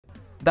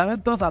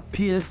Directors at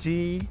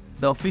PSG,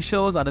 the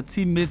officials and the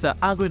teammates are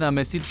angry that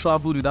Messi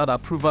traveled without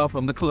approval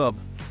from the club.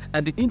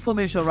 And the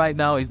information right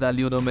now is that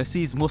Lionel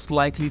Messi is most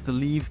likely to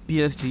leave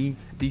PSG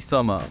this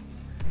summer,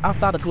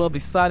 after the club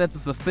decided to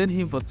suspend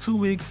him for 2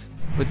 weeks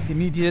with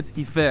immediate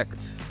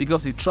effect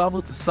because he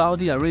traveled to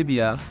Saudi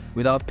Arabia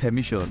without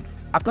permission.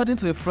 According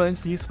to a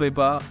French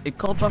newspaper, a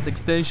contract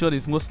extension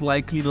is most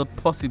likely not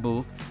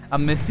possible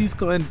and Messi's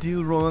current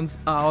deal runs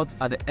out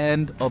at the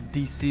end of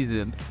this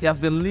season. He has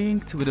been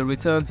linked with a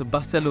return to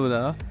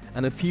Barcelona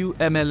and a few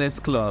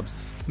MLS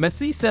clubs.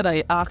 Messi said that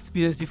he asked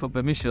PSG for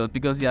permission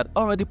because he had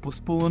already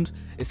postponed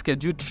a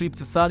scheduled trip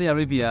to Saudi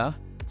Arabia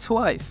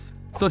twice,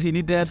 so he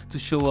needed to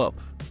show up.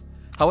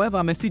 However,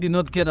 Messi did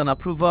not get an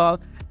approval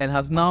and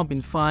has now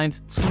been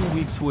fined 2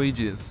 weeks'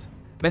 wages.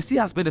 Messi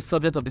has been the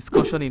subject of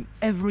discussion in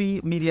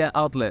every media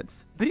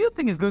outlet. Do you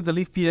think he's going to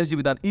leave PSG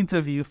with an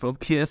interview from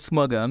Piers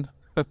Morgan?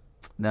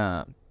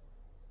 Nah,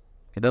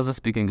 he doesn't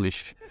speak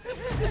English.